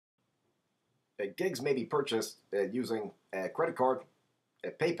Gigs may be purchased using a credit card, a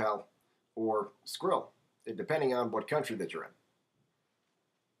PayPal, or Skrill, depending on what country that you're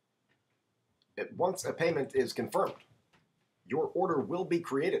in. Once a payment is confirmed, your order will be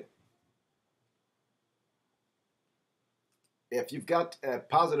created. If you've got a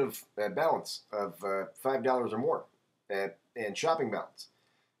positive balance of $5 or more in shopping balance,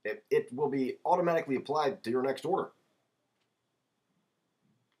 it will be automatically applied to your next order.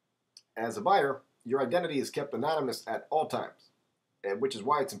 As a buyer, your identity is kept anonymous at all times, which is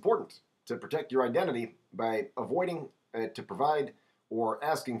why it's important to protect your identity by avoiding to provide or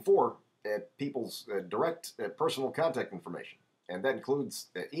asking for people's direct personal contact information. And that includes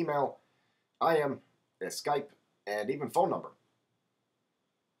email, IM, Skype, and even phone number.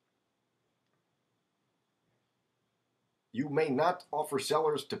 You may not offer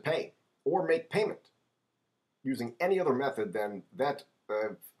sellers to pay or make payment using any other method than that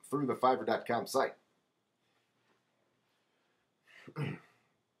through the Fiverr.com site.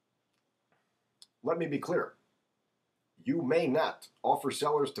 Let me be clear. You may not offer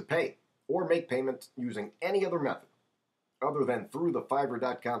sellers to pay or make payment using any other method other than through the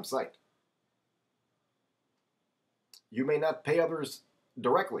Fiverr.com site. You may not pay others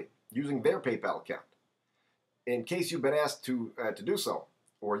directly using their PayPal account. In case you've been asked to do so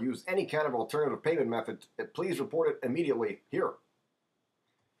or use any kind of alternative payment method, please report it immediately here.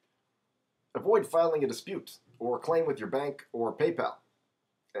 Avoid filing a dispute or claim with your bank or PayPal.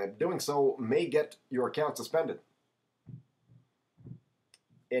 Doing so may get your account suspended.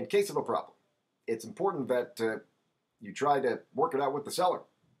 In case of a problem, it's important that you try to work it out with the seller.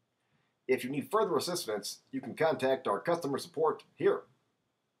 If you need further assistance, you can contact our customer support here.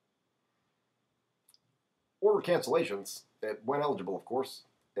 Order cancellations, when eligible of course,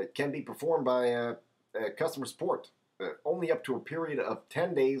 can be performed by customer support only up to a period of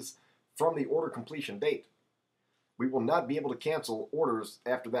 10 days from the order completion date. We will not be able to cancel orders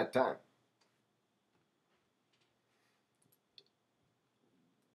after that time.